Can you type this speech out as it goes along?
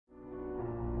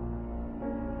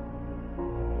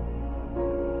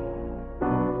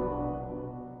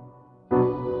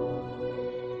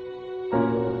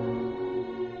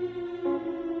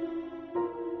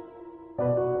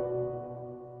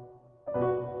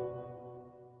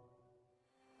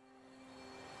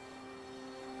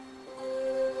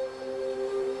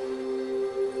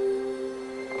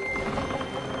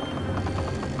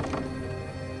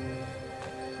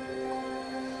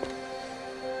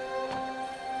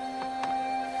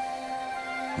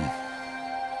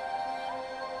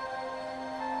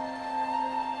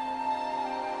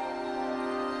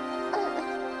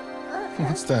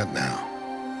What's that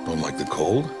now? Don't like the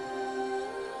cold?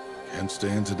 Can't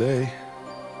stay in today.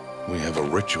 We have a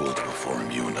ritual to perform,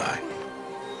 you and I.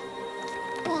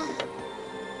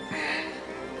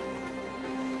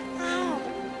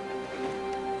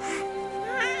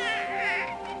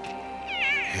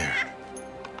 Here.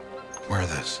 Wear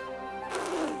this.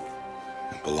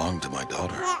 It belonged to my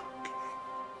daughter.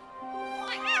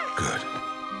 Good.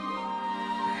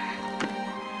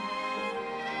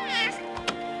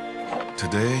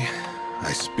 Today,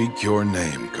 I speak your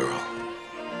name, girl.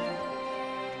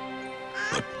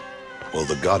 But will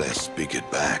the goddess speak it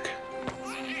back?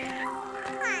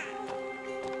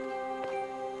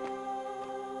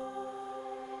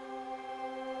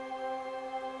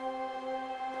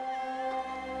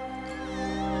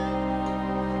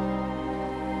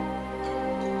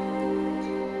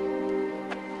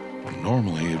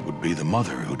 Normally, it would be the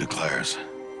mother who declares,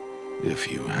 if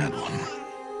you had one.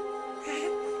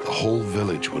 The whole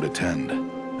village would attend,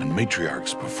 and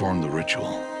matriarchs perform the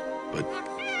ritual. But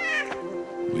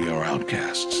we are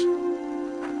outcasts.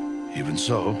 Even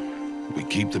so, we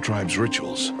keep the tribe's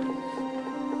rituals.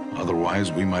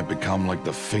 Otherwise, we might become like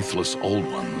the faithless old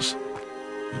ones,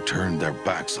 who turned their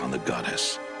backs on the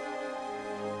goddess.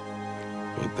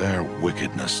 But their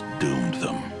wickedness doomed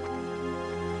them.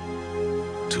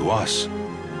 To us,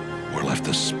 were left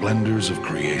the splendors of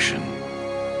creation,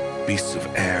 beasts of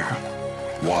air,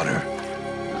 water,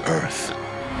 earth,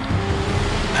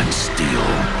 and steel.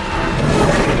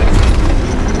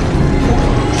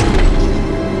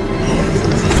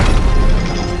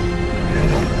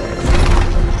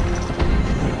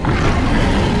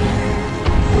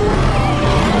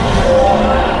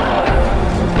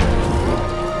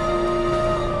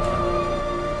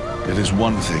 It is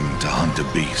one thing to hunt a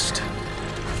beast,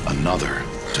 another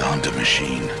to hunt a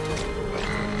machine.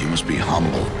 You must be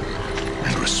humble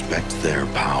and respect their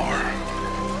power.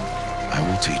 I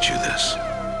will teach you this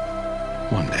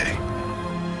one day.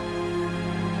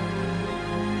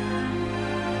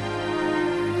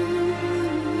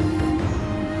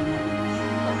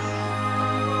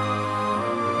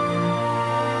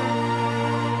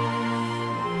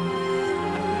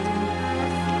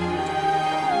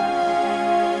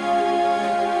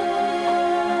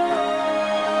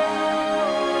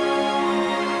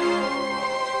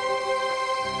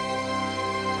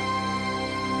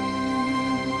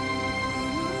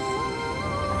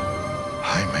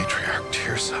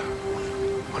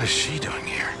 What is she doing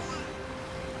here?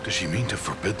 Does she mean to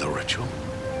forbid the ritual?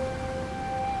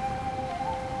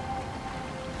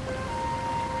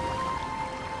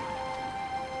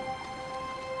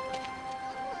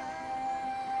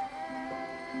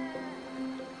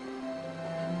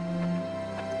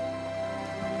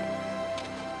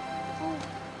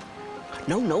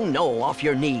 No, off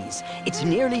your knees. It's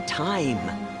nearly time.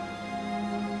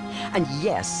 And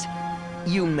yes,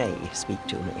 you may speak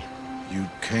to me. You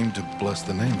came to bless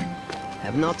the naming.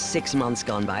 Have not 6 months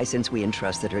gone by since we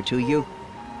entrusted her to you?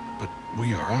 But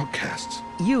we are outcasts.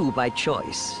 You by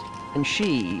choice, and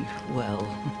she, well...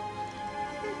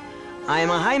 I am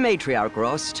a High Matriarch,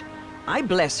 Rost. I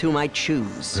bless whom I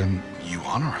choose. Then you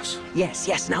honor us.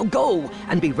 Yes, now go,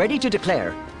 and be ready to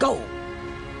declare. Go!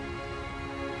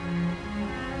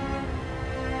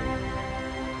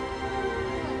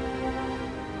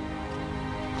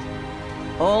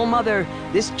 Oh, Mother,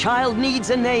 this child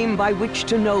needs a name by which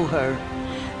to know her,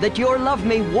 that your love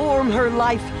may warm her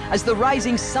life as the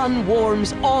rising sun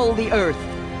warms all the earth.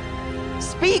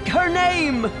 Speak her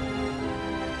name!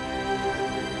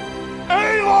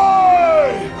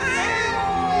 Aloy!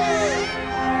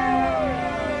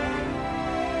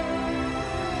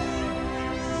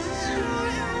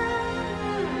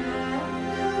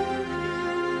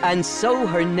 And so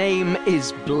her name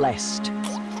is blessed.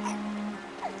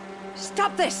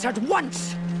 Stop this at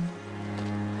once!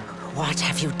 What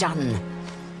have you done?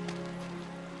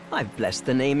 I've blessed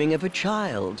the naming of a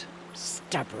child.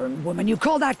 Stubborn woman, you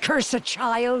call that curse a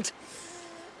child?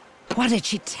 What did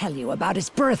she tell you about his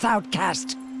birth,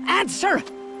 outcast? Answer!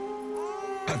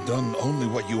 I've done only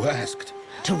what you asked.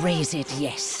 To raise it,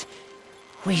 yes.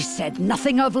 We said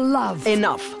nothing of love.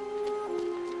 Enough.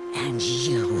 And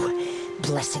you,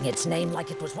 blessing its name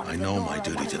like it was one I of the know Nora, my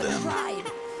duty one of to the them. tribe.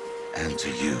 And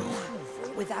to you.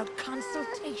 Without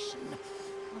consultation.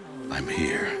 I'm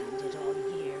here. Did all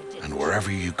year, did And wherever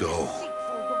you go,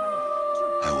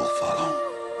 I will follow.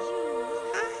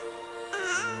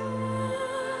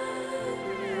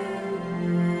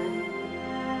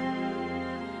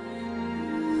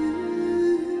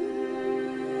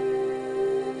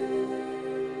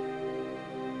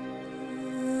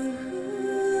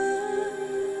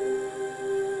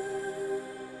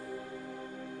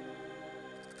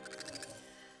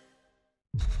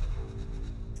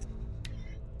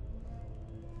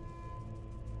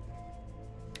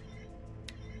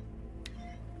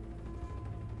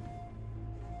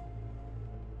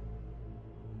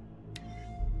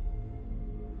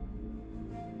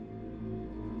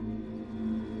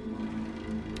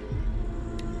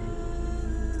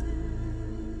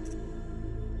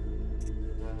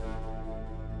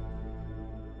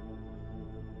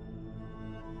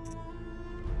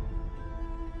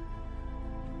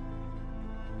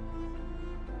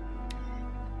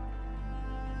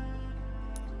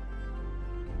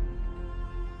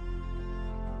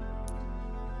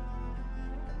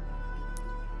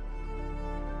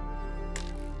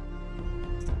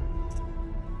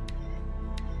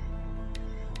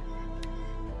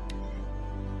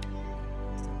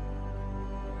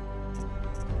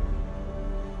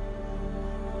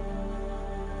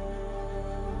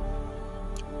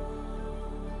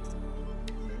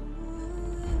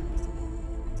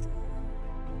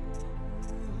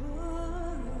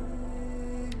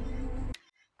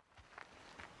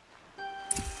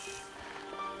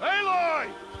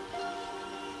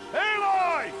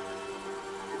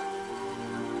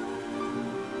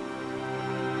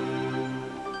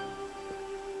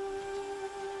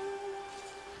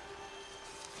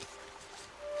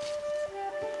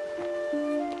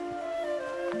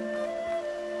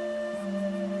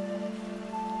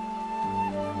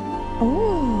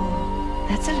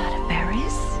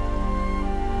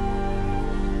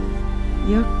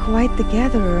 You're quite the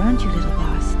gatherer, aren't you, little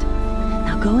Bast?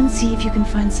 Now go and see if you can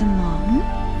find some more, hmm?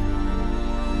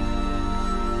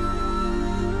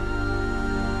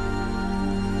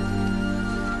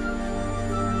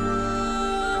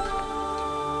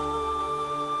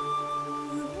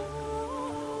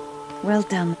 Well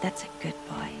done, that's a good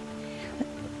boy.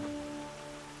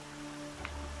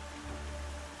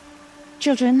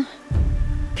 Children,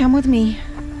 come with me.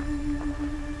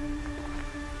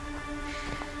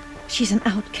 She's an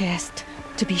outcast,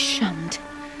 to be shunned.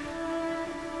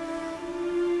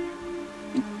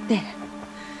 There.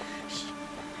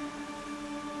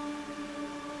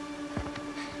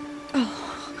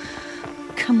 Oh,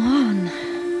 come on.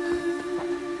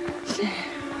 There.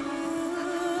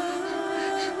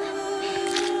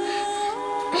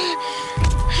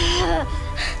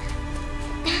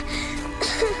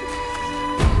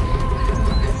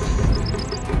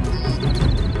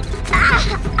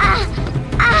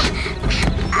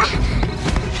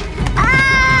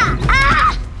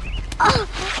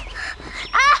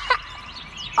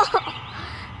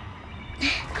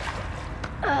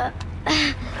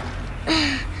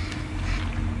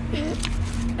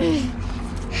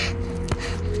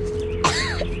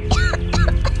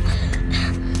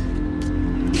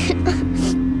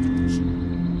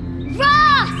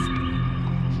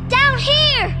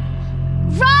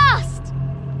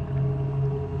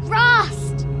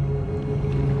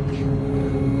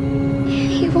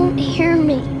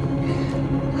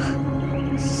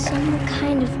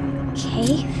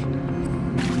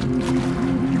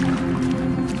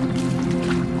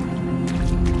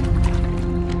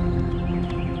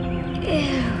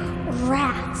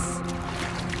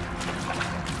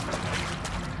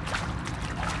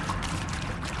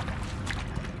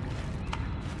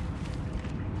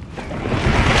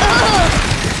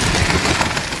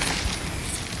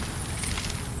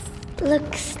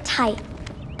 Looks tight,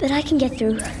 but I can get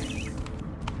through.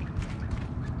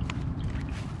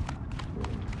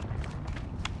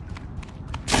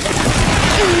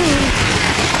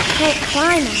 Can't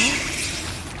climb out.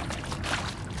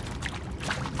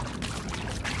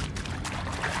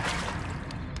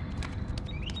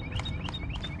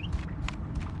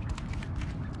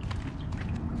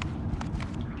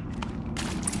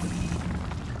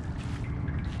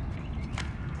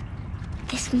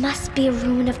 This must be a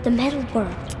ruin of the metal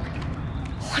world.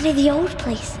 One of the old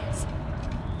places.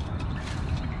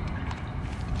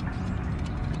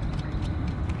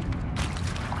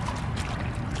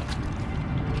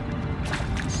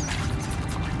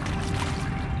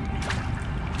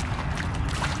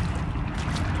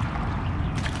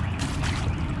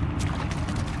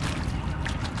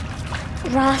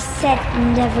 Ross said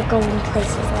never go in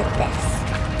places like this.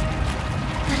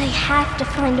 But I have to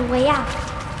find a way out.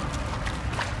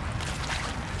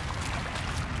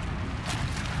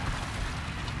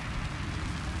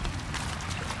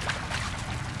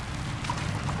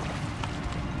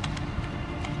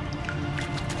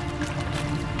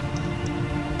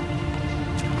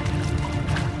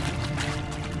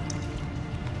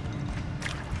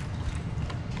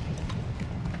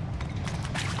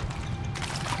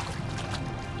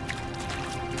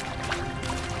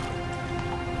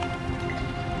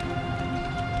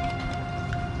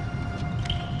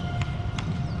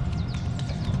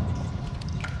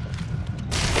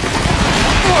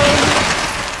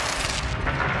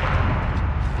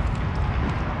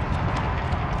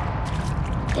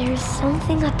 There's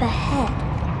something up ahead.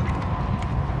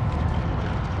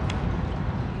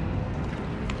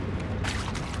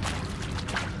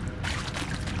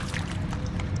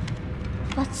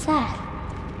 What's that?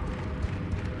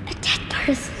 A dead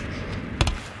person.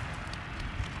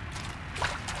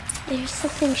 There's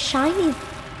something shiny.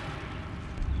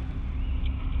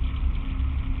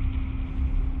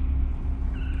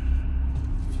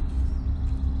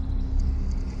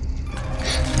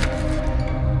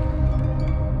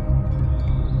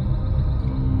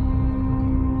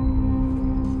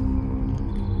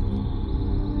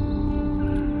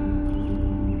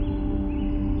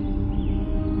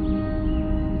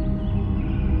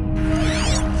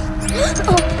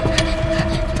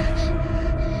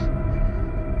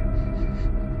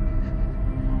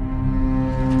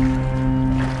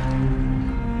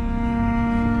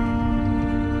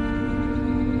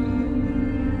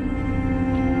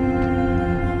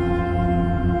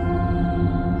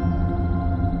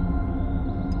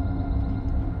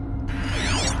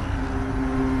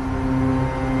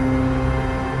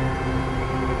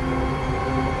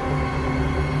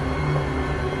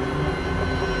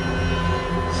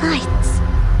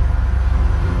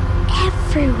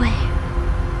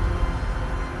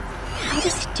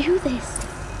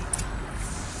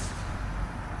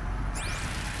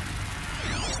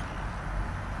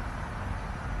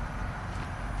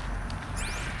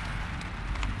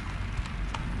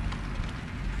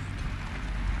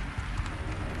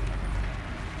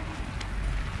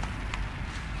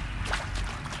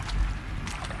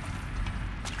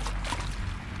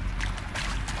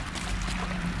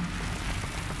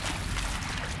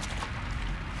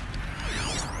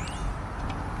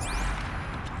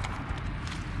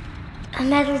 A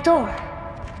metal door.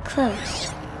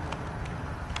 Closed.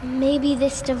 Maybe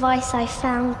this device I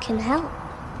found can help.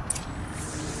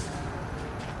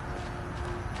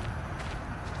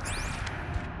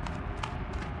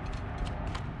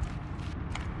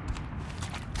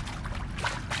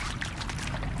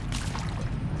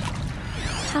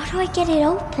 How do I get it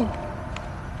open?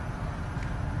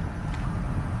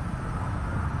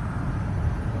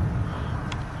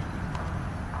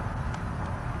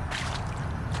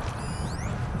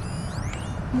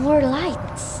 More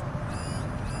lights.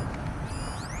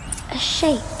 A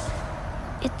shape.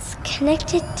 It's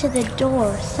connected to the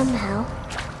door somehow.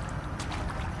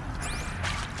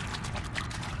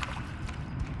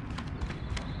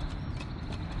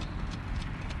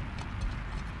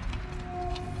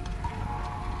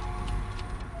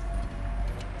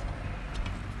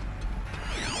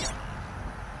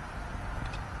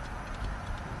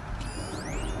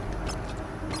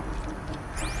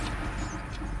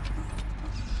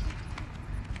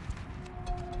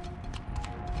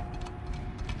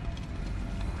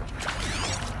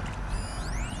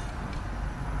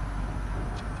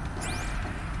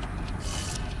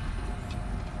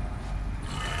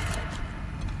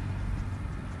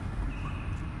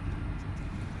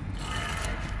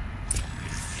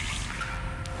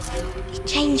 It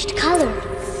changed color.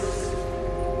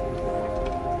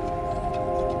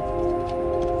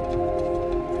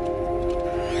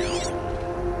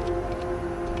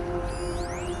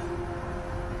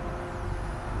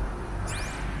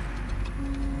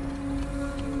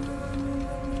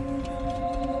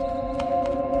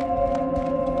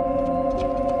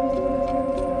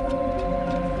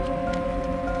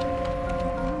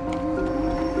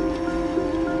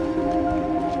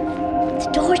 The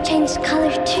door changed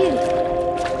color too.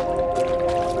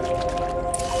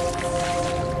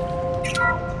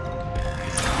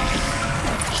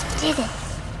 Did it.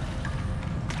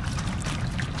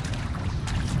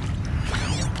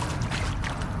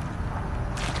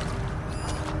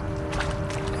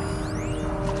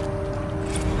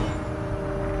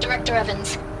 Director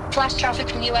Evans, flash traffic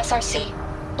from USRC.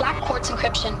 Black quartz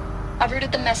encryption. I've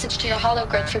routed the message to your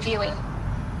hologrid for viewing.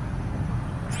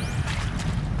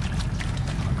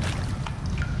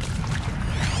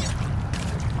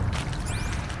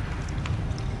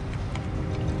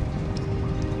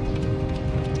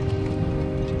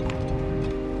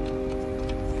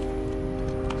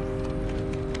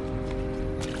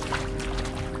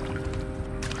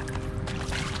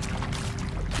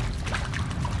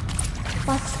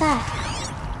 What's that?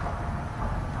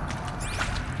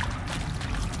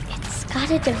 It's got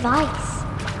a device,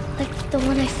 like the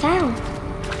one I found.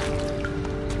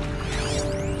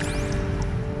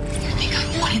 You think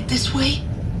I want it this way?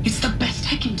 It's the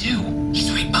best I can do. He's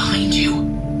right behind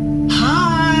you.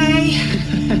 Hi!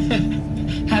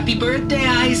 Happy birthday,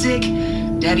 Isaac.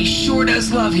 Daddy sure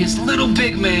does love his little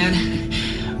big man.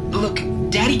 Look,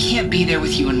 Daddy can't be there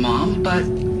with you and Mom, but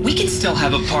we can still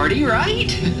have a party, right?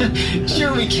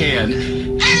 Sure we can.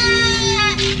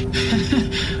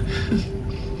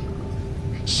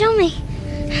 Show me.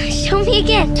 Show me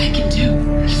again. I can do.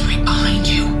 He's right behind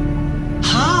you.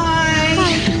 Hi!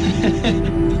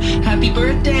 Happy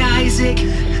birthday, Isaac.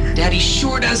 Daddy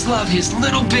sure does love his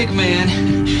little big man.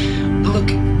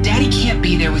 Look, Daddy can't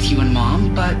be there with you and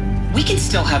Mom, but we can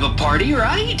still have a party,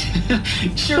 right?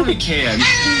 Sure we can.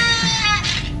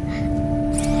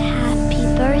 Happy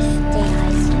birthday,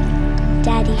 Isaac.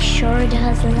 Daddy sure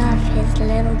does love his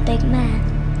little big man.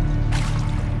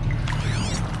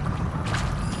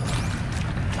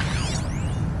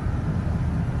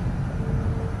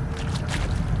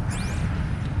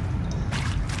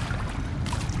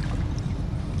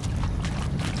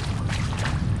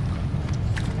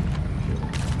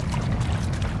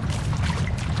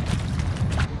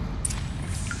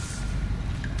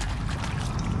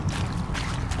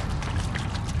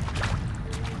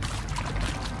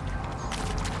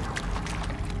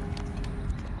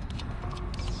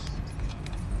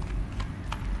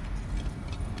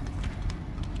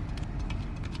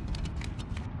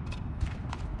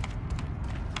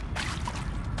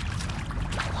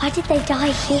 Why did they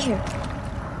die here?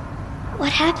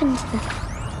 What happened to them?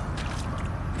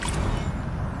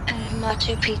 And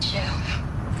Machu Picchu.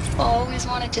 Always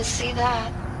wanted to see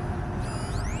that.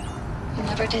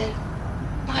 Never did.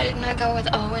 Why didn't I go with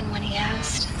Owen when he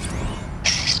asked?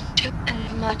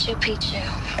 And Machu Picchu.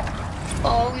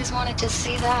 Always wanted to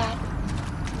see that.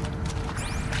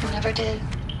 Never did.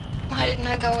 Why didn't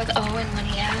I go with Owen when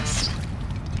he asked?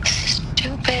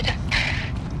 Stupid.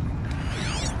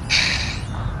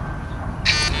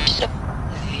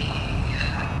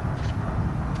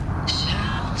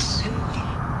 Shall soon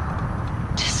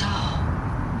dissolve.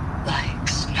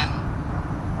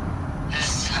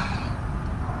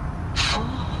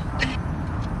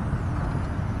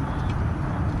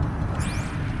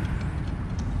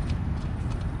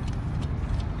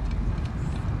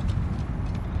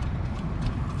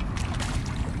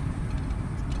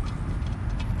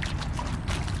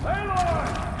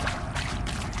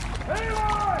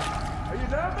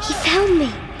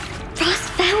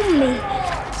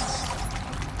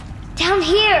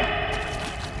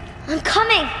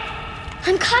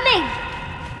 I'm coming!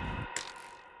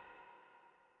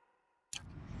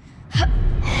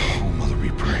 Oh, Mother be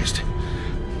praised.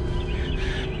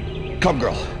 Come,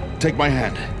 girl. Take my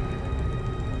hand.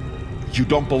 You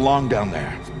don't belong down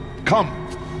there. Come!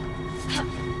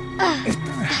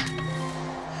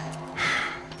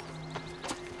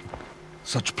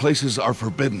 Such places are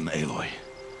forbidden, Aloy.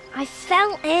 I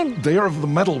fell in. They are of the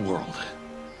metal world.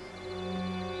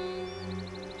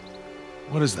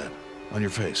 What is that on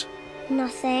your face?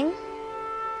 Nothing.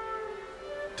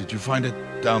 Did you find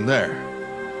it down there?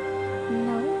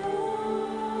 No.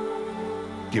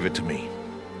 Give it to me.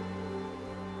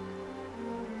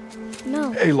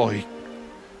 No. Aloy,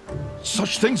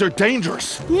 such things are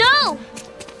dangerous. No!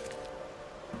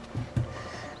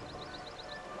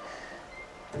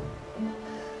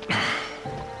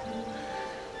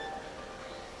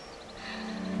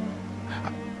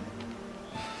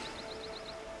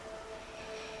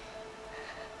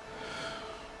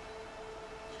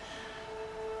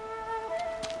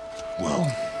 Well,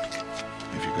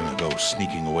 if you're gonna go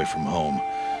sneaking away from home,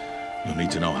 you'll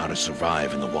need to know how to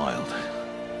survive in the wild.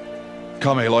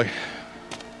 Come, Aloy.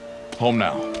 Home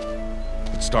now.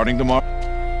 It's starting tomorrow.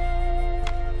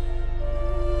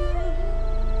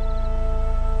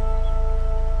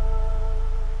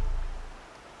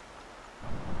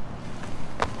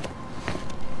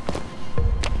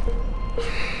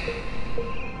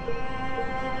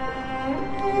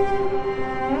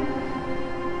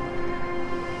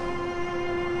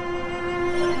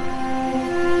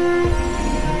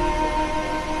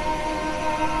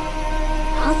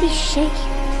 All these shapes.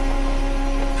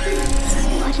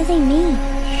 What do they mean?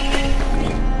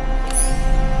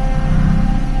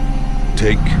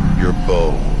 Take your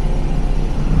bow.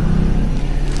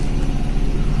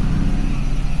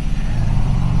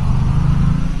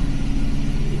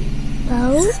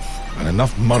 Bow? And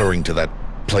enough muttering to that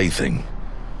plaything.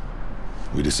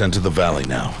 We descend to the valley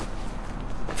now.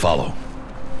 Follow.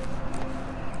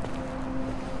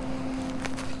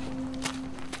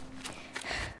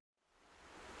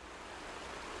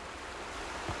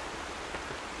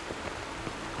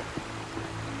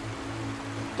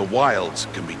 The wilds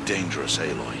can be dangerous,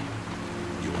 Aloy.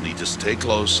 You will need to stay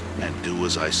close and do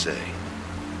as I say.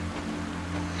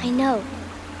 I know.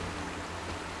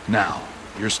 Now,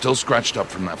 you're still scratched up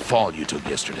from that fall you took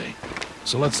yesterday.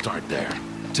 So let's start there.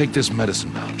 Take this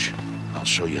medicine pouch. I'll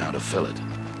show you how to fill it.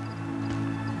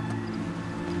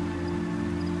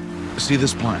 See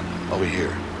this plant over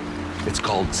here? It's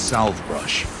called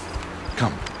salvebrush.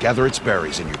 Come, gather its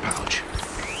berries in your pouch.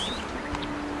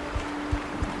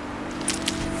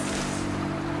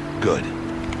 Good.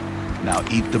 Now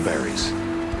eat the berries.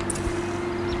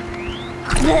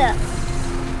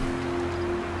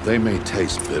 They may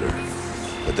taste bitter,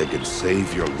 but they can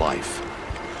save your life.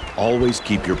 Always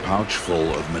keep your pouch full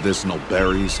of medicinal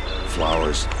berries,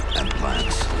 flowers, and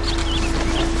plants.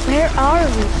 Where are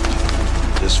we?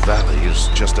 This valley is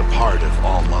just a part of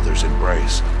All Mother's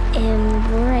embrace.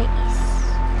 Embrace.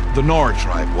 The Nora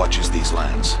tribe watches these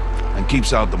lands and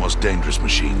keeps out the most dangerous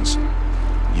machines,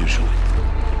 usually.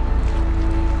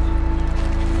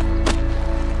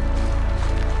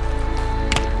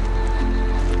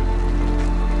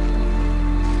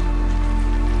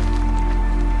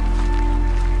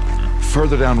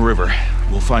 Further downriver,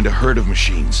 we'll find a herd of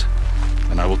machines,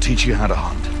 and I will teach you how to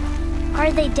hunt.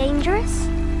 Are they dangerous?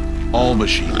 All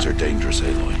machines are dangerous,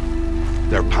 Aloy.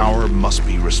 Their power must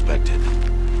be respected.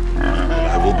 And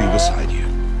I will be beside you.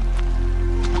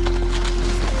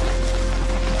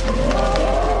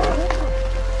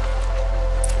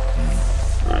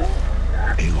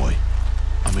 Aloy,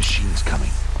 a machine's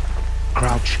coming.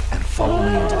 Crouch and follow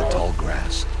me into the tall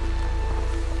grass.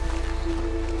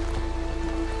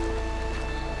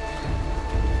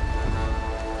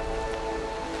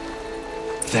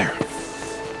 There.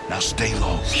 Now stay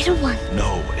low. Little one.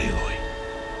 No, Aloy.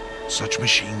 Such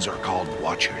machines are called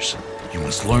watchers. You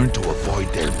must learn to avoid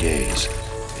their gaze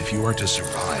if you are to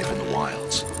survive in the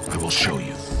wilds. I will show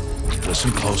you.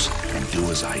 Listen close and do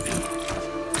as I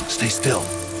do. Stay still.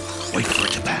 Wait for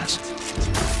it to pass.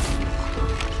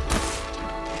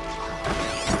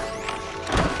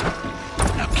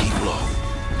 Now keep low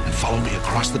and follow me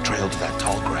across the trail to that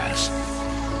tall grass.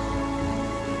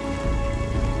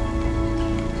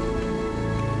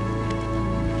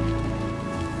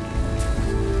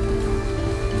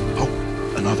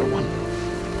 Another one.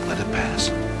 Let it pass.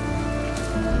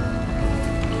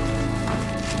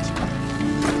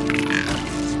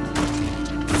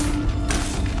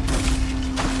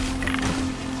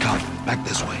 Come, back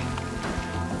this way.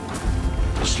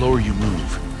 The slower you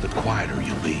move, the quieter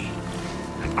you'll be.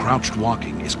 And crouched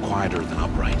walking is quieter than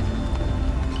upright.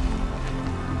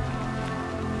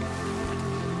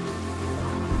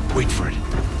 Wait for it.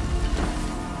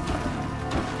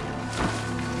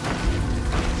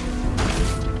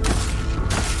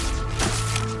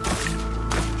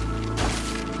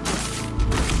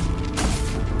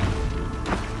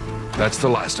 That's the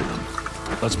last of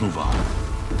them. Let's move on.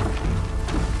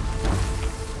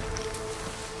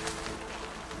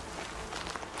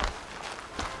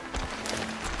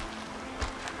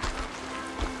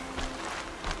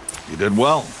 You did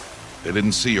well. They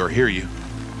didn't see or hear you.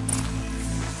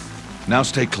 Now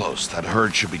stay close. That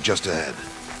herd should be just ahead.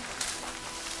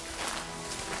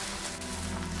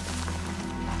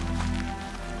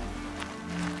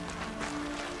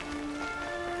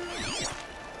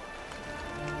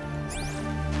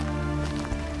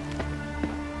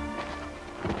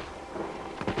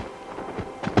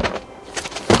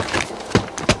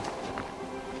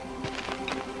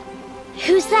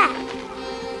 Who's that?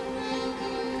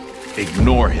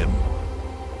 Ignore him.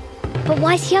 But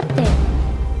why's he up there?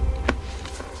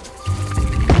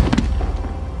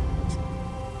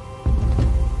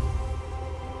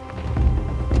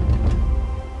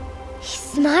 He's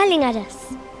smiling at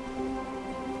us.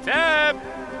 Teb!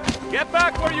 Get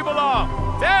back where you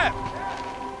belong! Teb!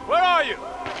 Where are you?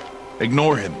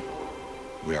 Ignore him.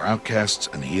 We are outcasts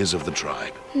and he is of the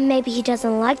tribe. Maybe he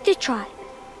doesn't like the tribe.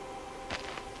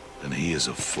 Then he is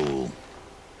a fool.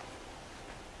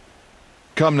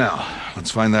 Come now, let's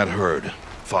find that herd.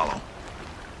 Follow.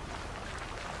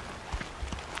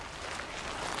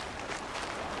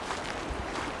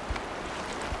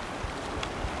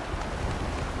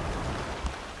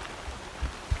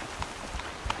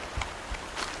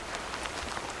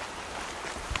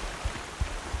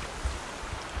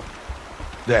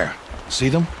 There, see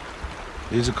them?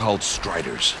 These are called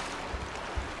striders.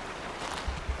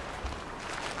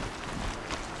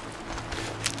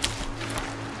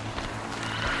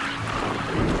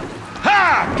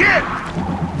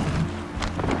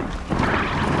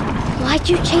 Why'd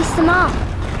you chase them off?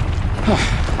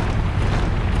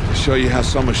 To show you how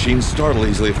some machines startle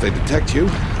easily if they detect you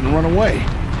and run away.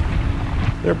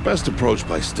 They're best approached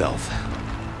by stealth.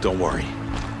 Don't worry.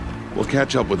 We'll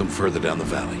catch up with them further down the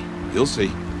valley. You'll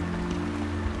see.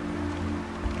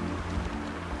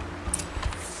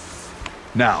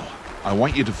 Now, I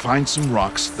want you to find some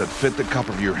rocks that fit the cup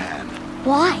of your hand.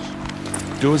 Why?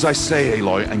 Do as I say,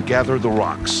 Aloy, and gather the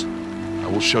rocks. I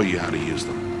will show you how to use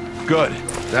them. Good.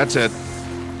 That's it.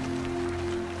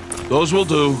 Those will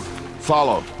do.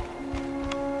 Follow.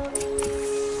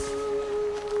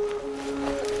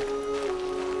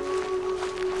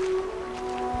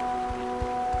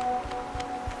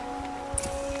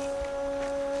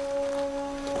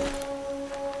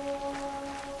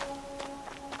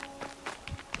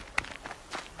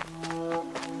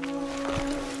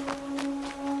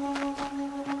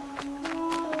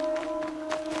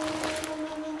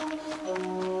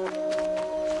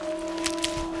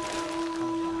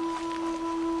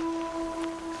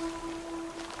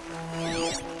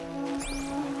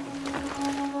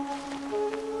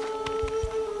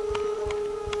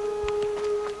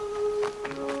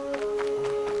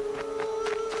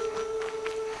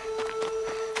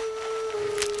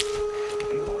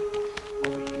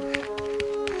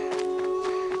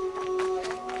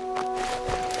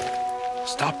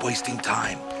 Stop wasting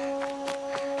time.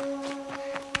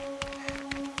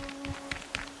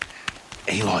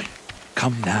 Aloy,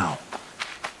 come now.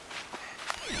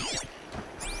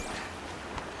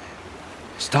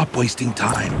 Stop wasting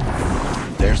time.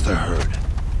 There's the herd.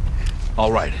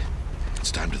 All right,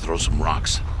 it's time to throw some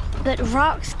rocks. But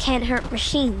rocks can't hurt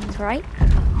machines, right?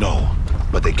 No,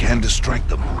 but they can distract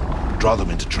them. Draw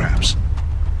them into traps.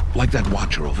 Like that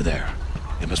watcher over there.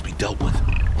 It must be dealt with,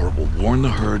 or it will warn the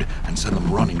herd and send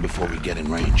them running before we get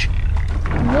in range.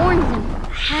 Warn them?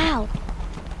 How?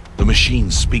 The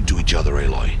machines speak to each other,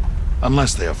 Aloy.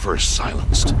 Unless they are first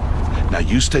silenced. Now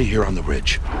you stay here on the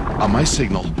ridge. On my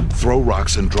signal, throw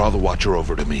rocks and draw the watcher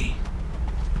over to me.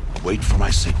 Wait for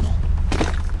my signal.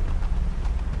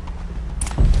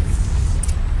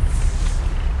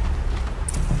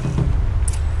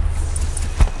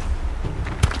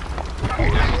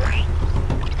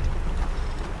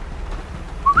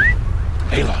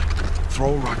 Aloy,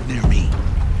 throw a rock near me.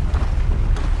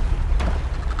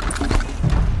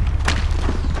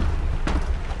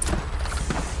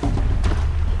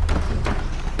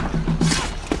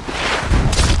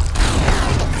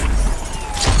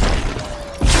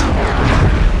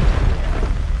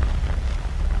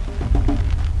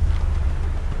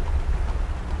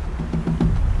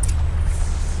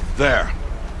 There.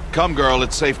 Come, girl,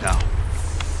 it's safe now.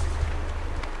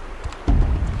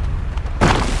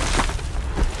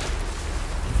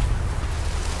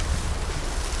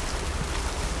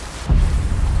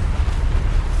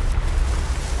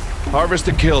 Harvest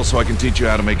a kill so I can teach you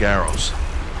how to make arrows.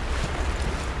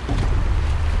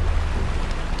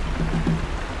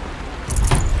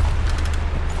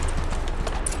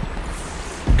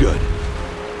 Good.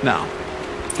 Now,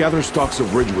 gather stalks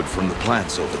of ridgewood from the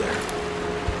plants over there.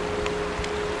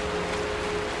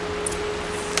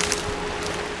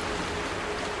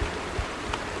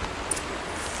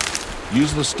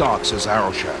 Use the stalks as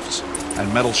arrow shafts,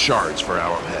 and metal shards for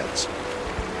arrowheads.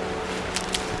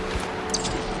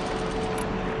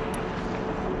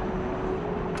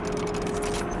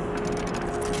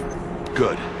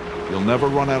 Good. You'll never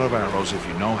run out of arrows if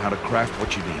you know how to craft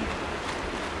what you need.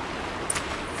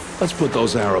 Let's put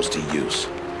those arrows to use.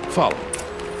 Follow.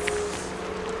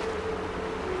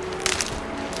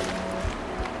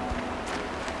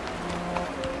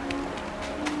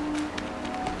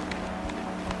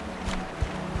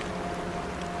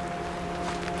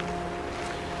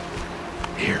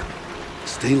 Here,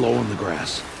 stay low in the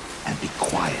grass and be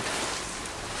quiet.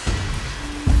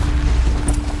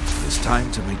 It's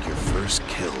time to make your first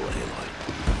kill, Aloy.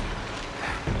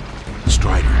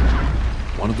 Strider,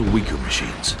 one of the weaker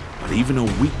machines. But even a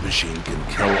weak machine can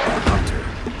kill a hunter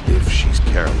if she's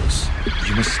careless.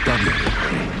 You must study her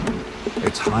prey.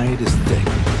 Its hide is thick,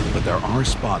 but there are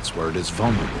spots where it is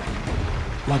vulnerable,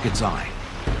 like its eye.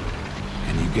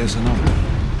 Can you guess another?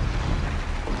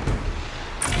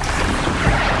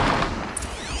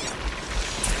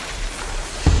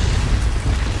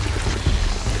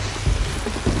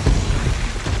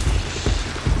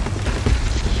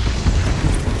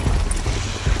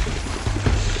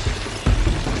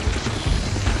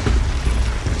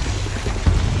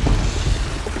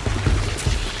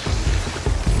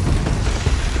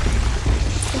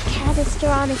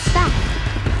 On its back.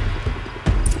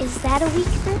 Is that a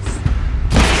weakness?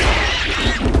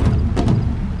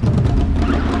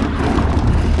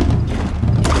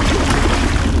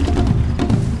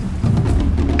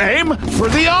 Aim for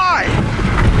the eye!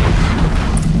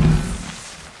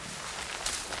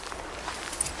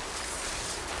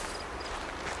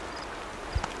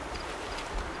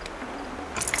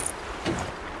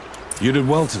 You did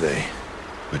well today,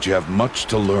 but you have much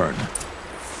to learn.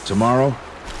 Tomorrow,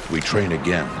 we train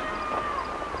again.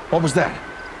 What was that?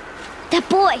 That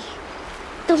boy!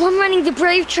 The one running the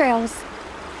brave trails.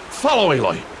 Follow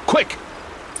Aloy, quick!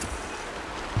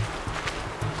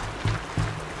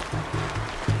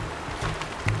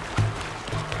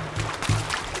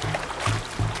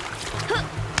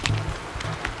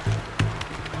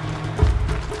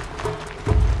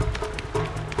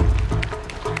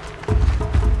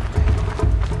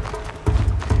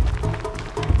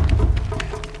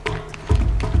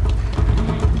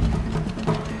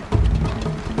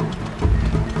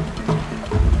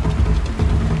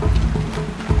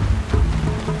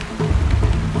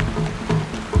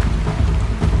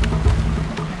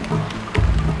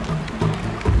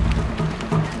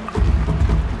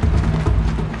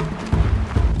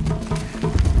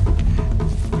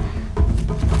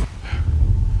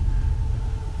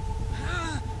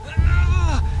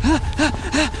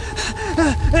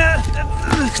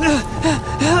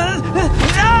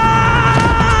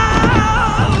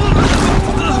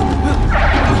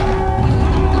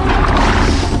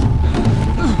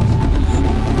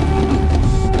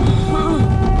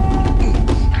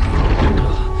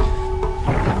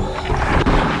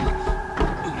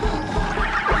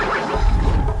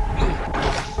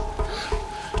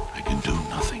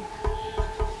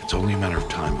 It's only a matter of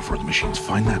time before the machines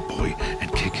find that boy and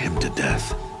kick him to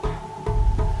death.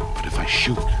 But if I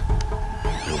shoot,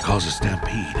 it'll cause a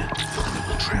stampede, and they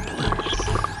will trample him.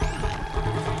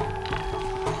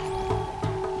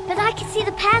 But I can see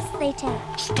the paths they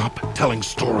take. Stop telling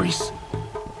stories.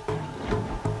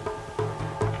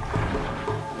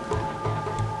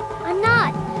 I'm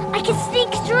not. I can sneak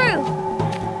through.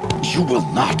 You will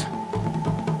not.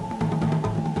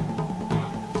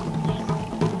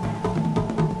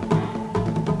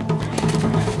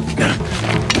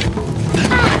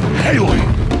 Aloy!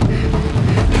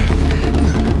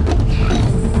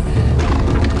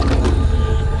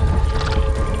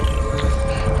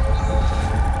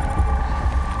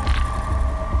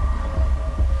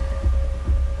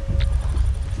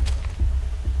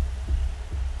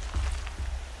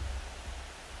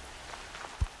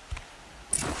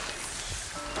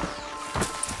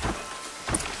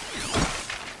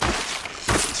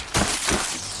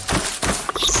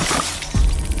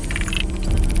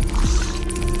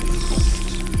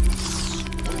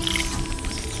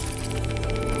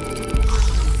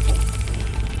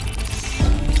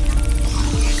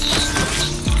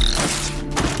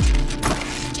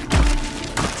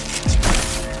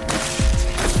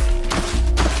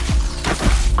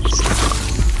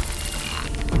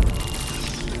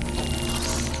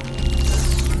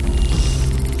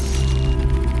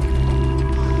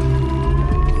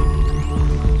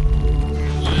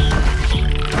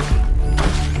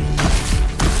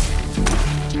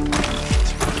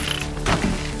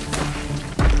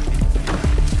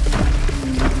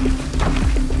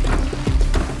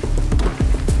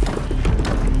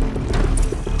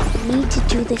 need to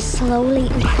do this slowly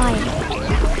and quietly.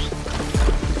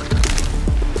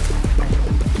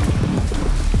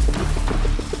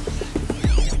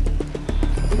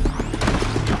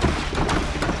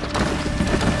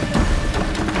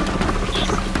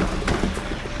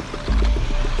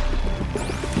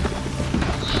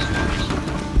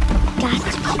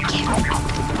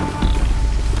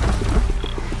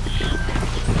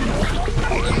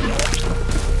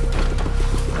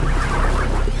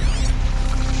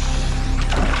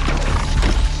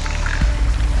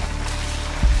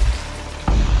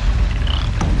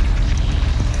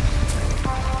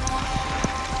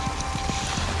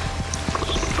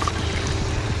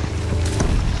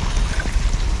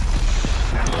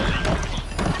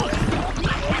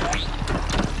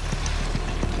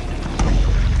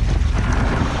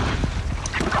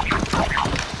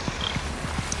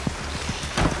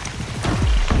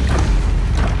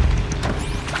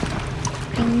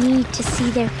 To see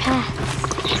their paths.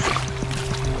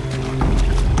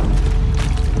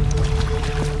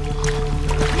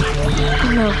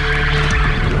 No.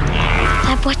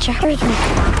 That butcher heard me.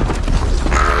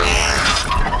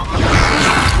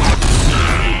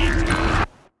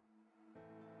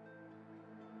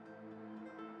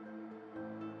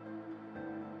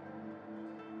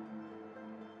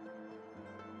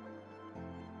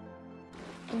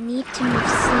 I need to move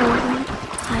slowly,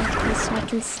 quietly, so I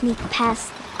can sneak past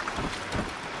them.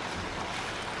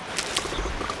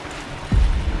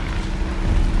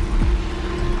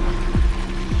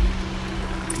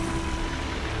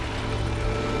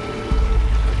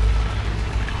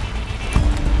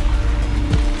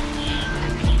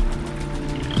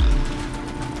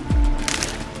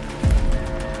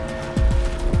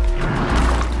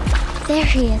 There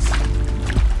he is.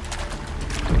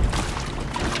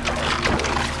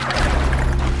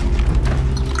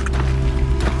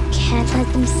 Can't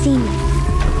let them see me.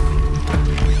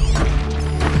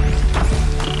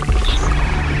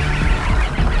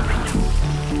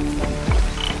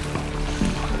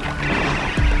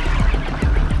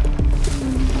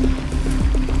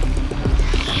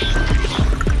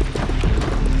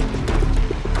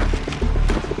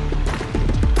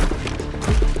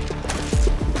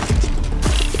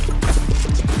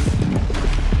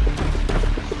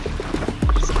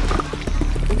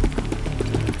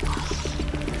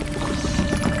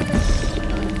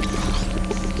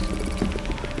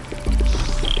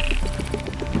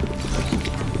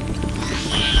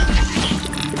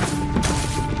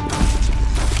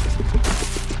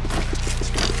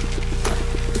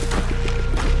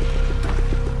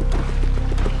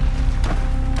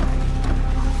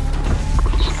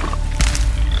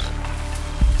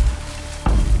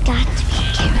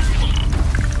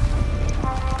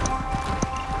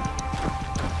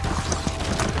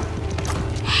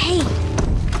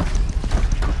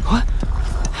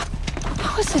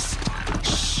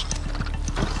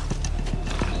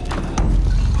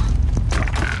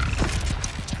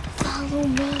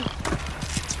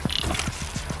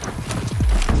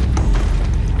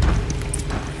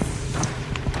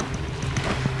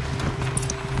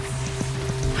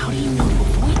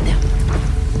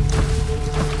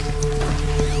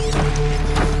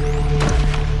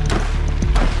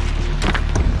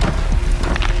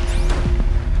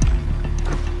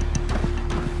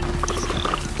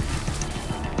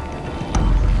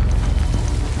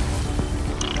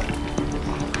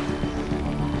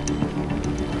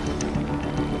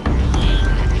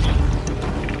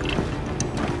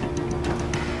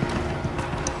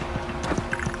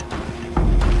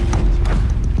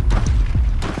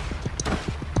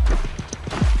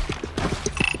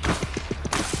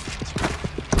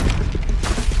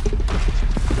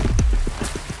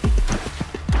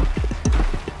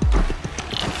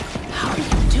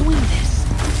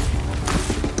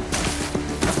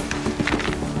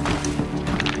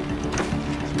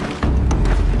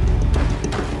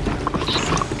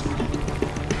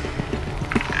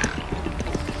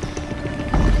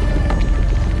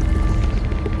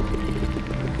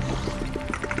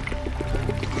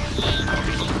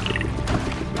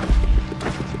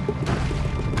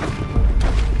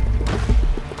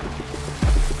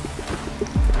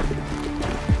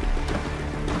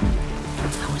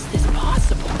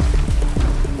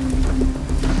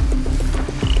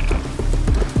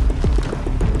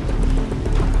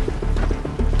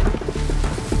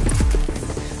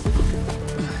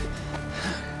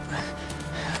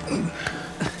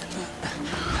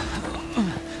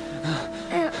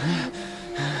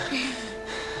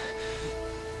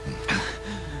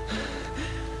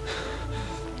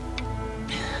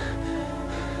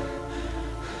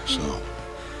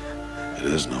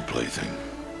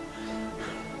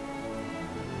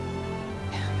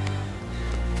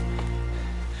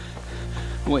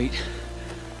 Wait.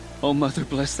 Oh, Mother,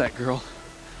 bless that girl.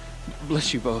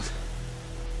 Bless you both.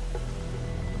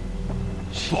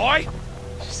 Boy!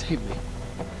 She saved me.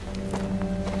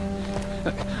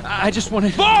 I just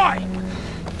wanted... Boy!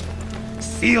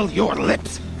 Seal your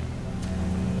lips!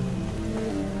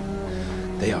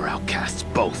 They are outcasts,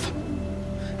 both.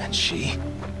 And she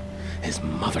is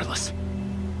motherless.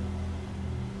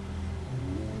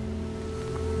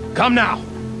 Come now!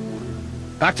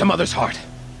 Back to Mother's heart.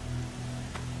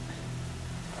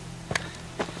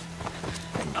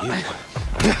 And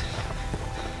you...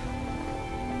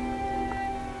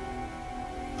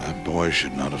 That boy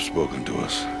should not have spoken to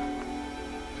us.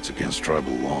 It's against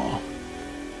tribal law.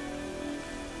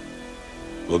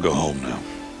 We'll go home now.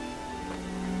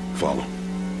 Follow.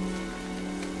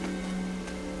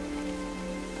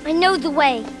 I know the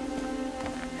way.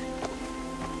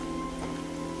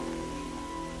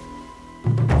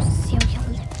 Seal your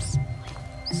lips.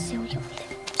 Seal your lips. Seal your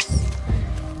lips.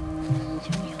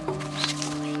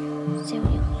 Seal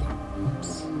your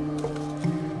lips.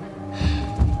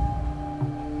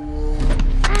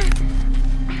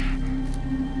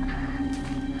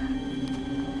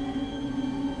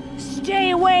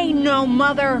 Stay away, no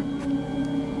mother!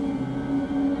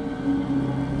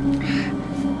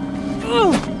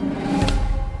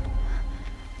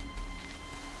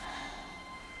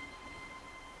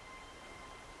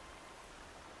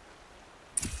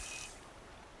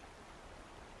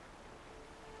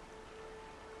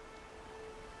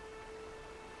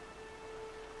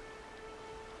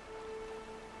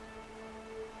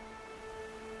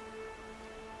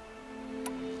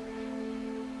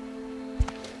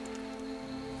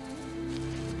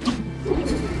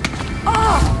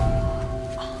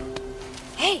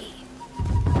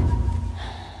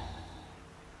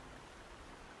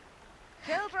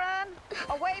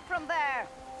 Away from there!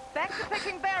 Back to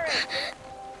picking berries!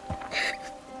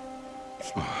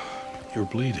 You're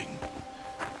bleeding.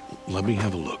 Let me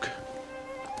have a look.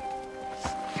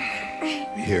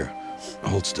 Here,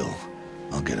 hold still.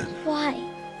 I'll get it. Why?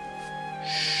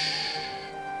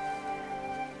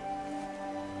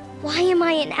 Why am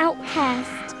I an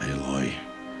outcast? Aloy,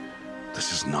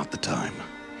 this is not the time.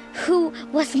 Who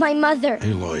was my mother?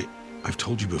 Aloy, I've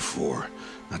told you before,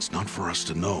 that's not for us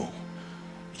to know.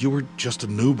 You were just a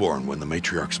newborn when the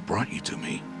matriarchs brought you to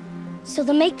me. So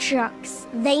the matriarchs,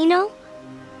 they know?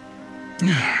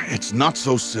 It's not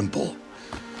so simple.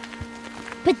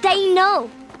 But they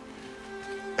know.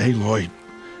 Aloy,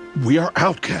 we are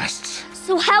outcasts.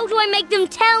 So how do I make them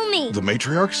tell me? The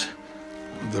matriarchs?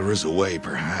 There is a way,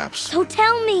 perhaps. So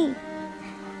tell me.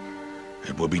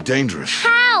 It would be dangerous.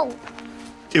 How?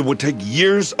 It would take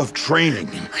years of training.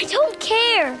 I don't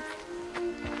care.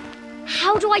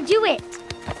 How do I do it?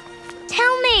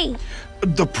 Tell me!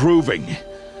 The proving.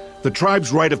 The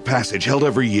tribe's rite of passage held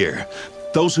every year.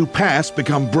 Those who pass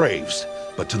become braves.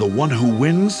 But to the one who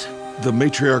wins, the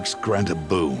matriarchs grant a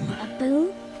boon. A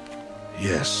boon?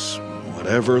 Yes,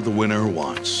 whatever the winner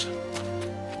wants.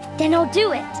 Then I'll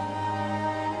do it.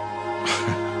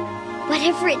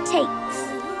 Whatever it takes.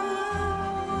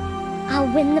 I'll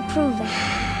win the proving.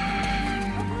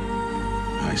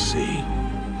 I see.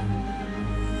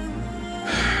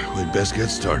 We'd best get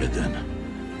started then.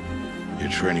 Your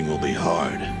training will be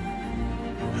hard,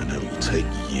 and it'll take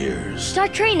years.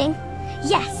 Start training?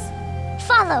 Yes.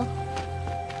 Follow.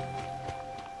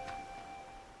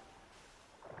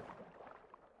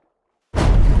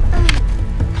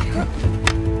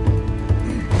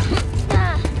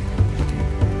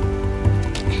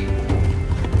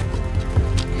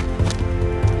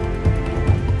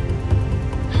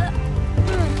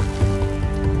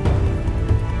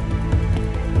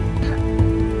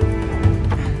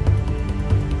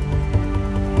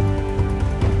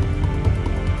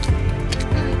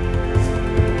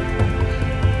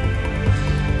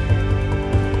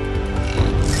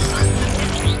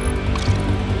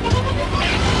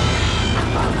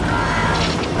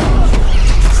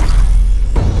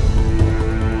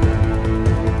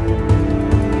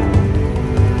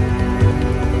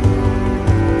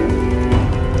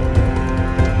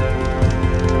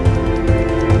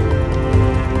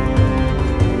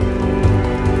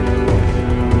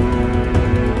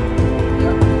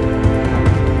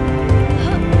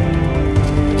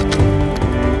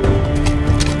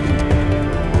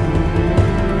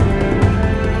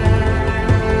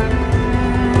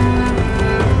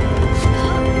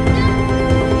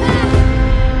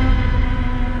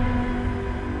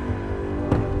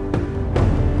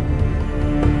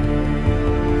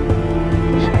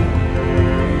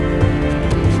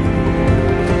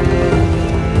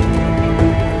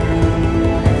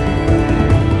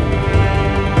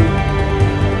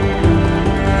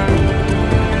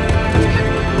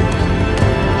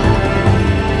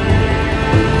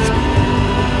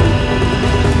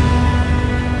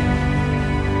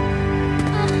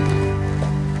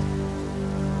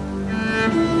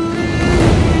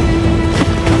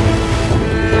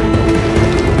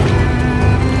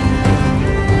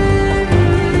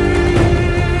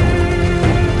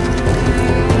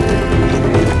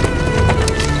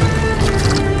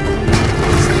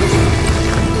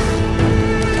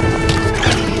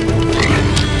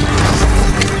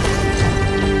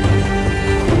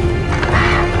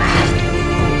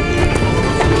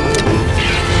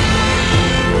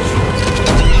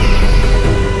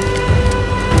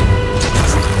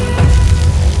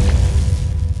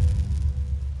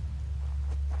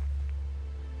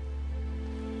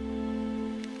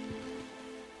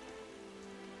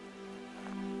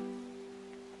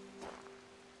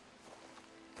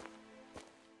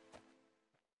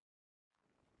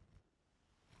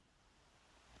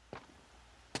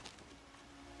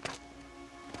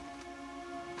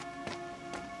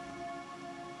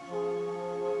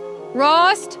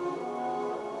 Rost?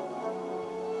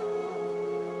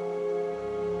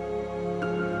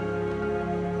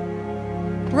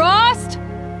 Rost?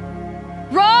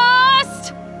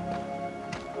 Rost?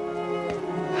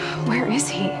 Where is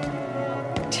he?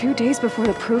 2 days before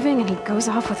the proving and he goes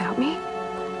off without me?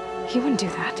 He wouldn't do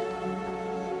that.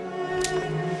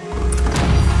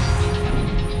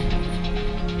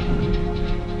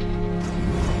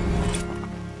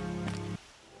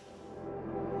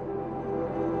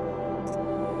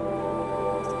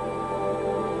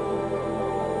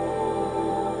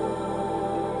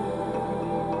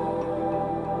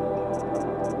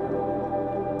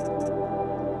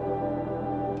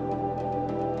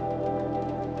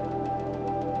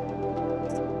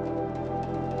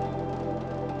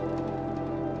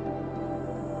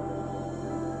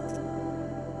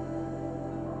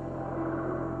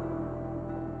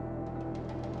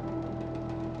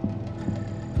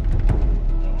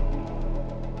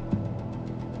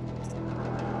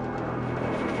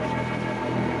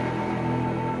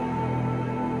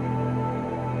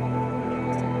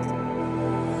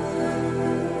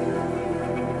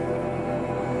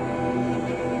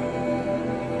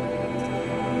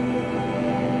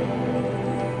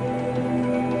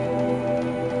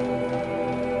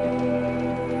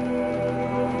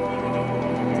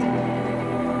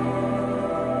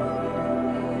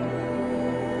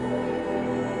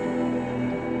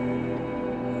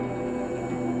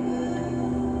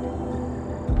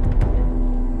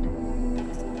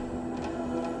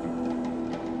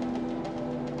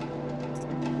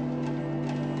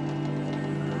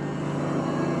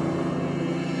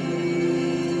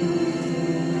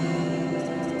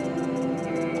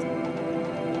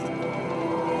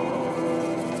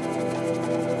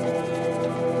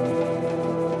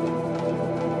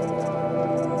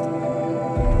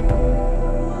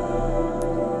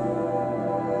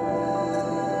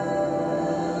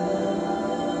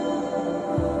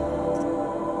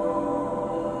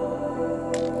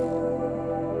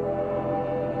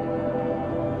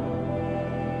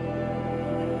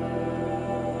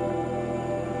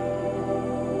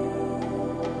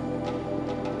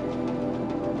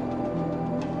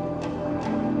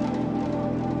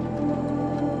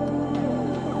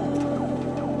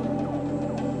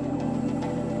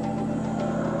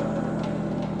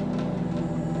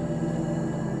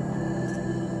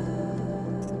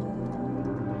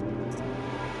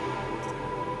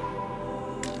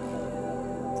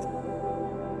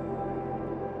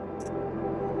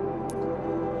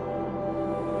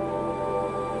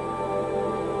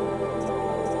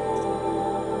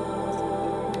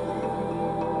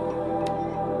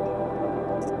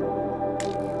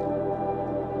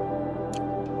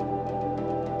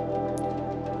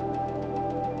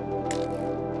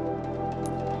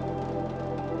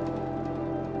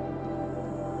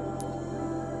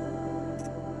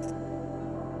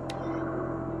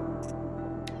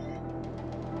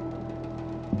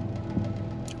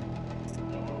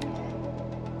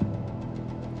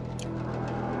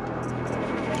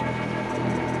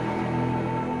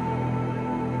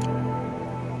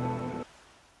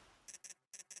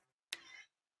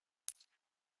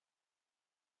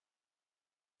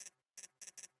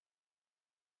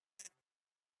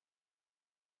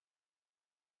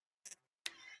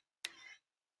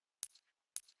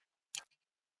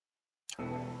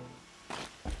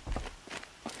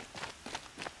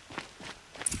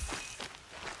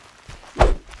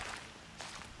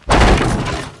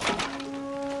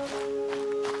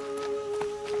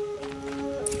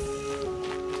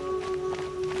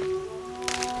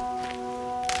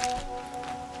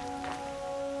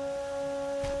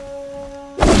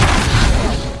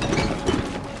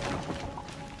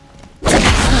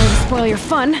 Spoil your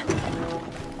fun.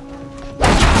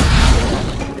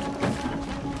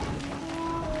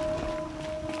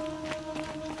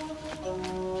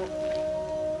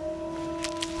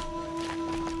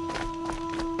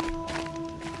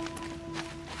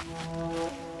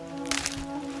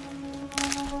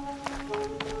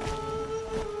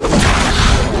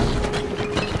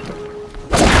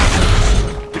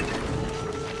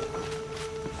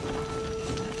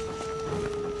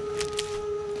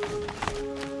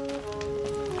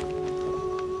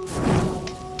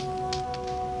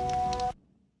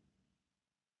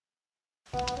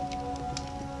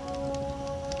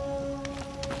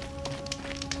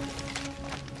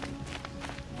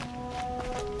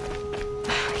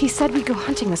 He said we'd go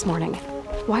hunting this morning.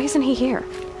 Why isn't he here?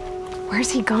 Where's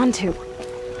he gone to?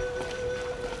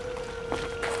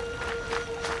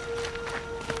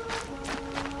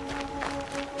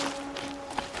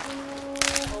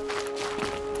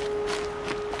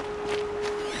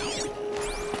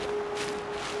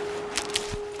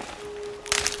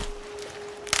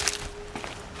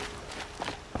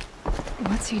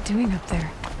 What's he doing up there?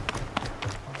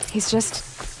 He's just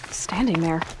standing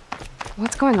there.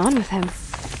 What's going on with him?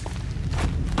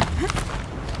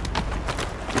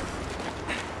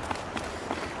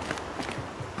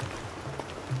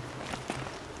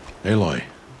 Aloy,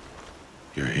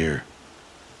 you're here.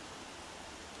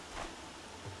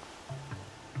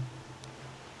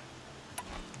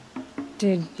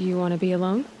 Did you want to be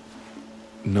alone?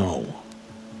 No.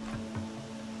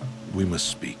 We must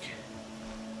speak.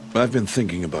 I've been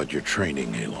thinking about your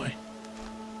training, Aloy.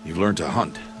 You've learned to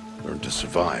hunt, learned to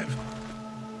survive.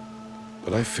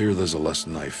 But I fear there's a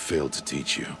lesson I've failed to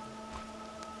teach you.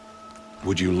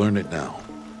 Would you learn it now?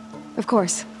 Of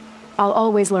course. I'll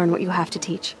always learn what you have to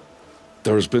teach.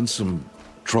 There has been some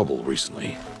trouble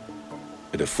recently.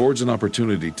 It affords an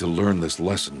opportunity to learn this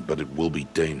lesson, but it will be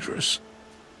dangerous.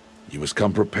 You must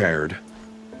come prepared,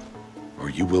 or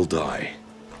you will die.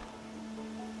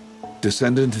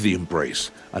 Descend into the Embrace,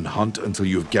 and hunt until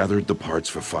you have gathered the parts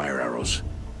for fire arrows.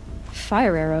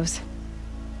 Fire arrows?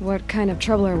 What kind of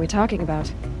trouble are we talking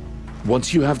about?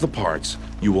 Once you have the parts,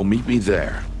 you will meet me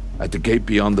there, at the gate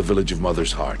beyond the village of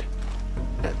Mother's Heart.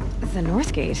 The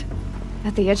North Gate?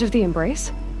 At the edge of the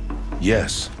Embrace?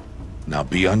 Yes. Now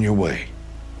be on your way.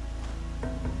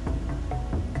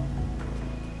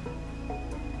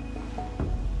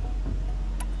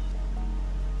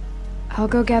 I'll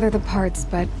go gather the parts,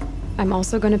 but I'm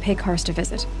also going to pay Karst a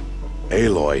visit.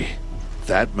 Aloy,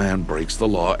 that man breaks the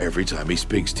law every time he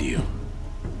speaks to you.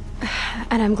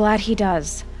 And I'm glad he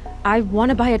does. I want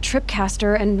to buy a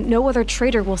tripcaster, and no other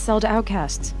trader will sell to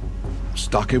outcasts.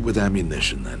 Stock it with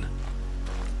ammunition, then.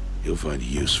 You'll find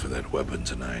use for that weapon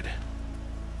tonight.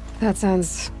 That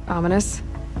sounds ominous.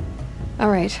 All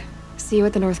right. See you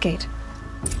at the North Gate.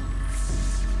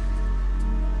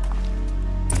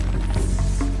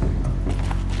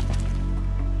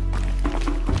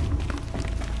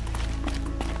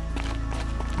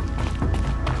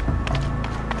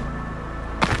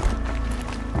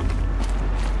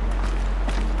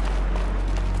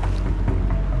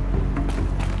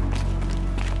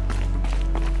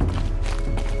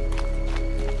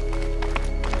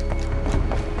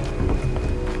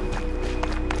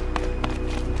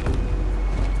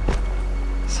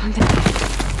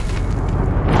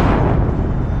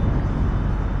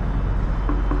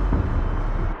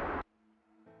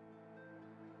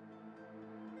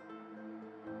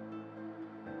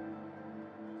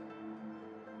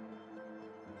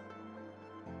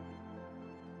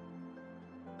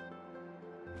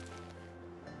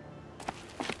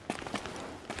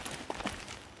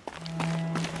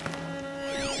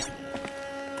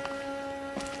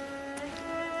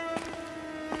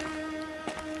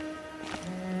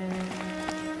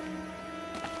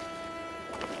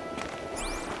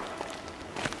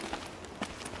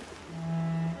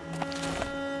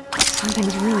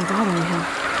 Something's really bothering him.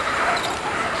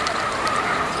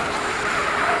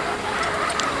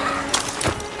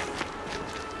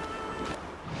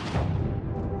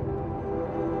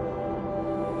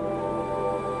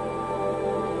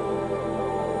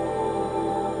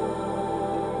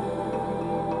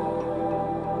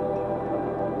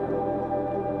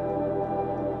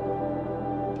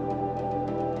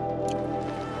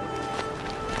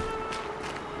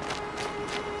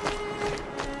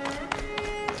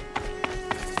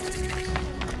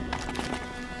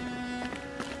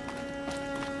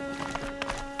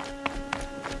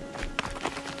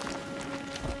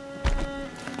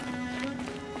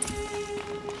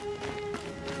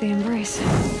 The Embrace.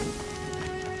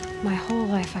 My whole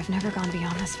life, I've never gone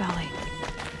beyond this valley.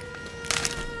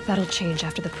 That'll change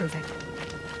after the proving.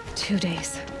 2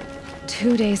 days.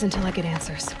 2 days until I get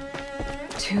answers.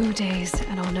 2 days,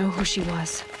 and I'll know who she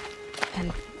was.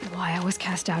 And why I was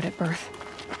cast out at birth.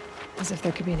 As if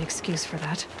there could be an excuse for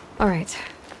that. All right.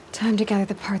 Time to gather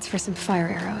the parts for some fire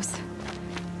arrows.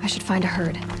 I should find a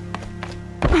herd.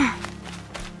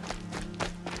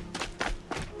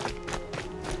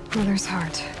 Mother's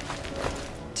Heart.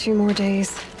 2 more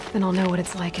days, and I'll know what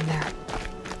it's like in there.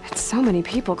 It's so many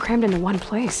people crammed into one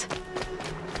place.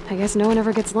 I guess no one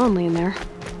ever gets lonely in there.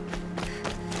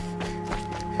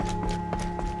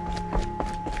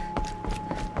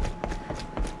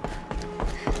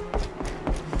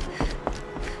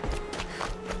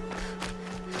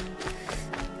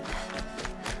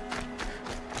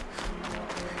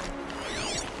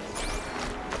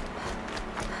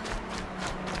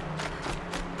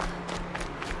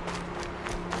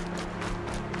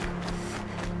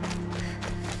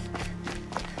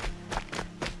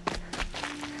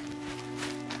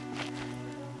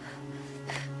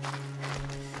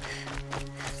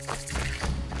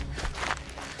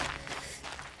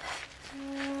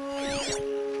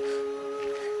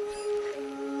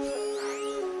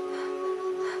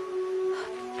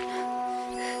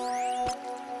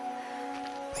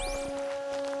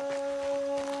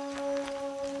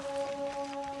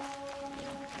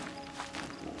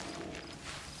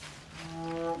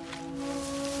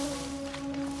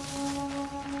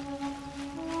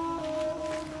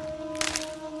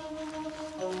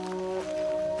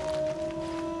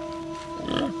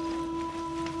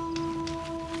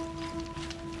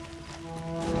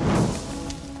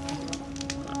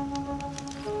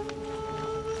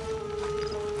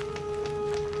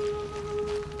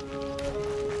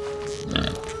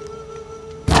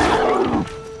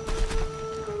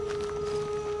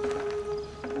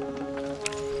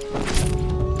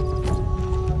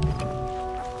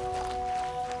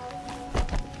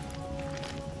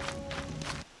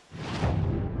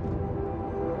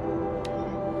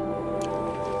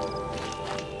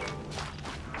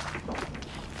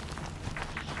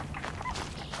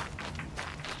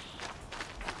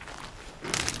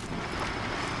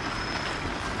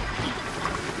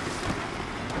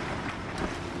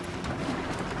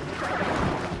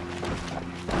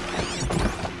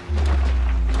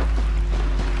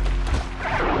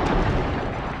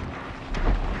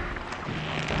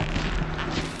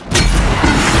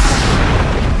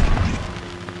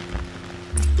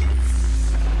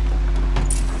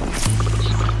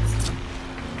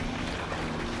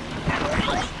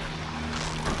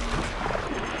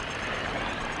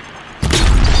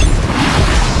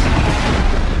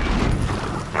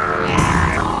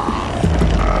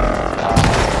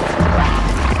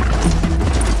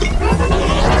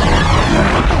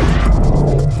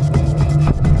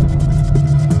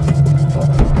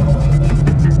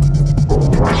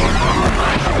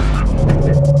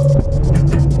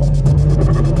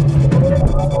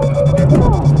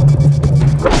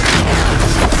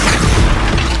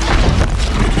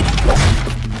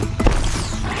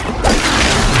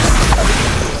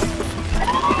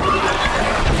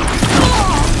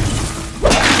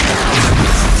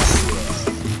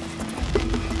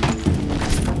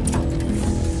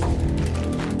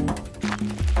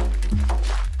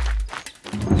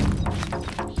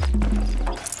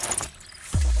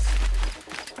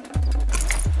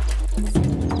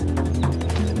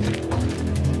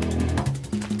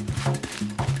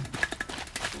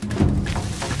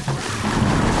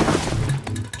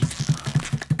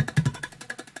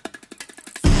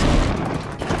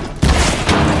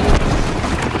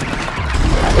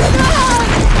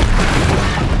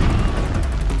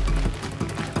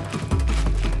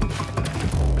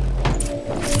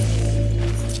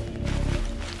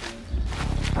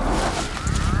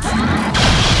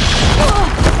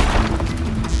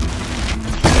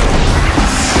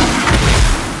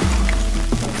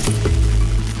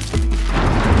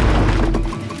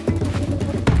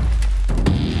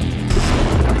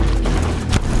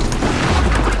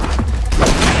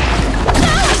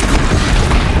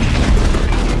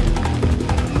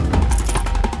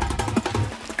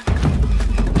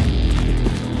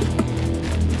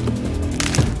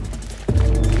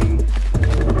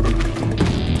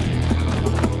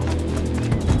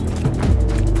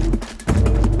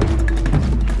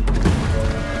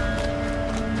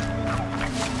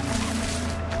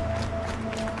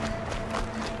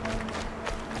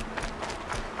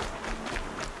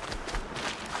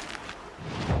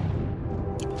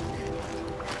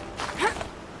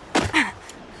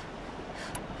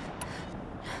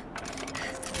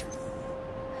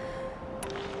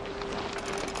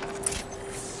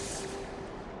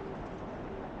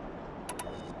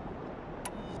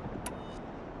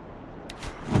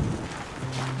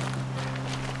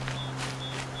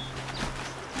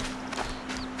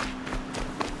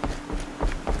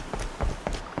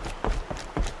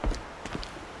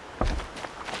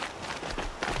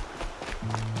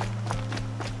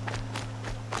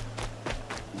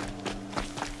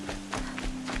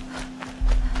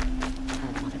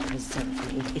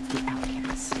 if the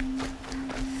outcast.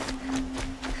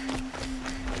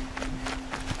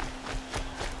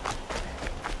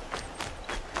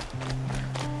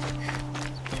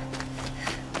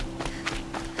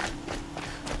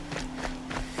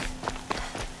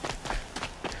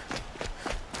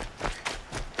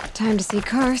 Time to see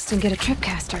Karst and get a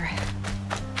tripcaster.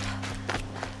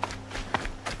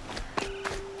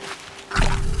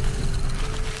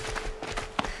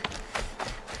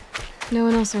 No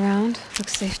one else around.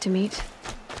 Looks safe to meet.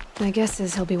 My guess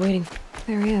is he'll be waiting.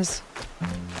 There he is.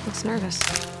 Looks nervous.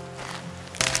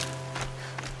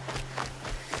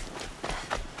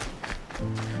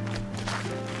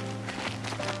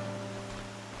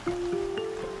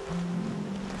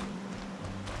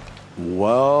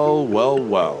 Well, well,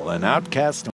 well. An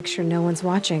outcast. Make sure no one's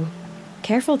watching.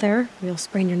 Careful there, or you'll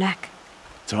sprain your neck.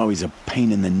 It's always a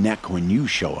pain in the neck when you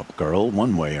show up, girl,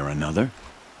 one way or another.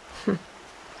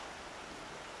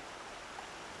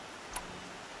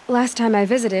 Last time I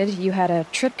visited, you had a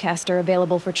tripcaster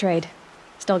available for trade.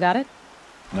 Still got it?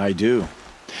 I do.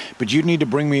 But you'd need to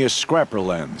bring me a scrapper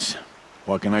lens.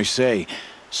 What can I say?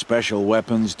 Special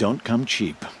weapons don't come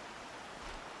cheap.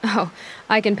 Oh,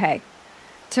 I can pay.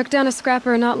 Took down a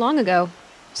scrapper not long ago.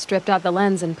 Stripped out the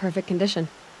lens in perfect condition.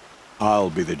 I'll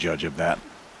be the judge of that.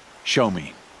 Show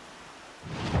me.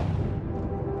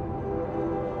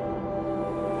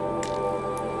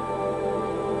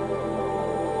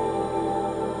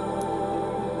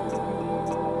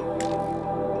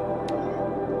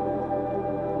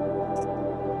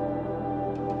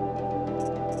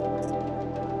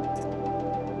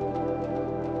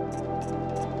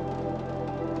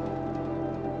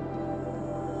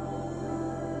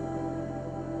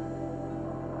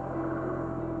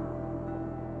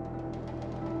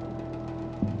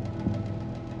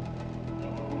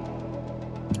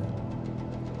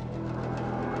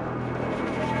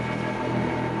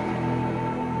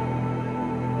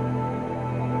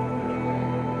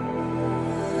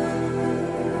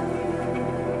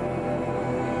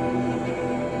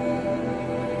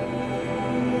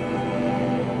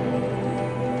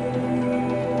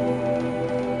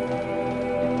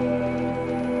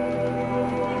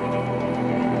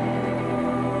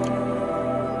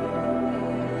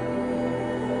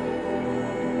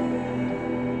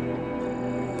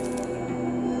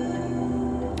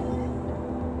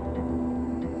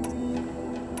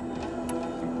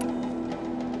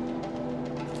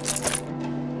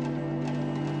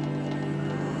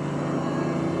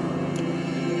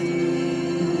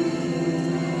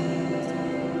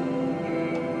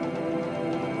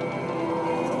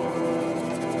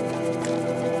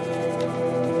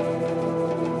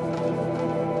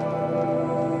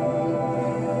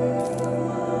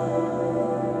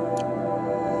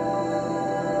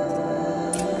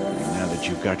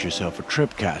 Got yourself a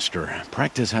tripcaster.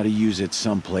 Practice how to use it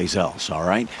someplace else, all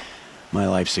right? My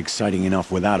life's exciting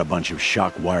enough without a bunch of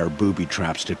shock wire booby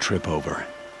traps to trip over.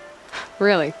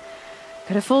 Really?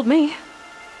 Could have fooled me.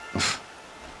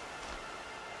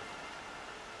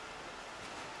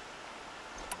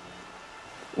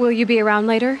 Will you be around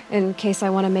later, in case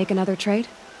I want to make another trade?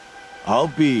 I'll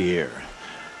be here.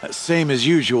 Same as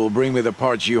usual, bring me the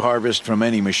parts you harvest from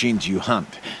any machines you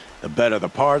hunt. The better the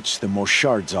parts, the more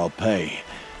shards I'll pay.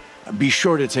 Be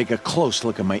sure to take a close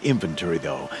look at my inventory,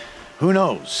 though. Who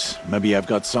knows? Maybe I've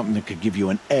got something that could give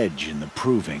you an edge in the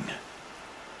proving.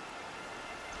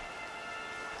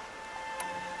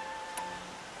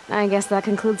 I guess that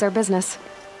concludes our business.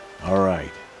 All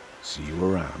right. See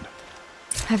you around.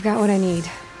 I've got what I need.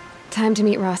 Time to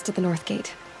meet Rost at the North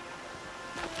Gate.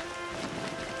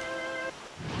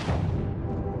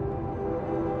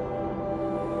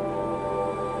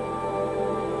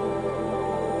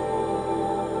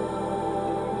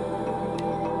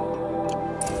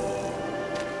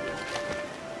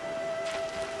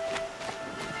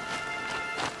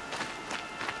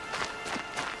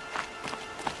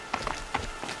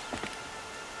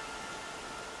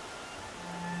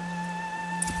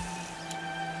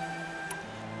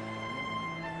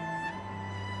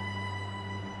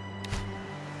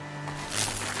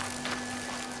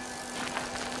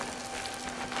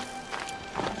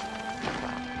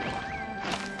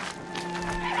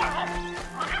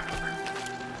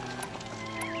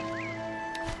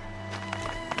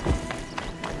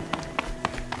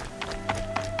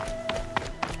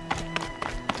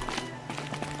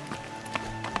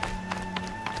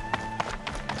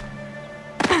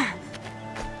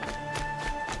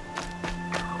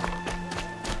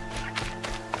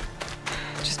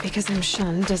 Because I'm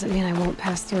shunned doesn't mean I won't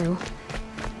pass through.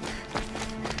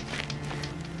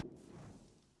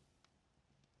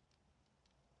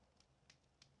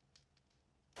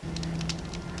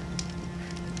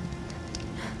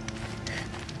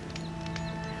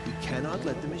 cannot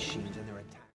let the machines and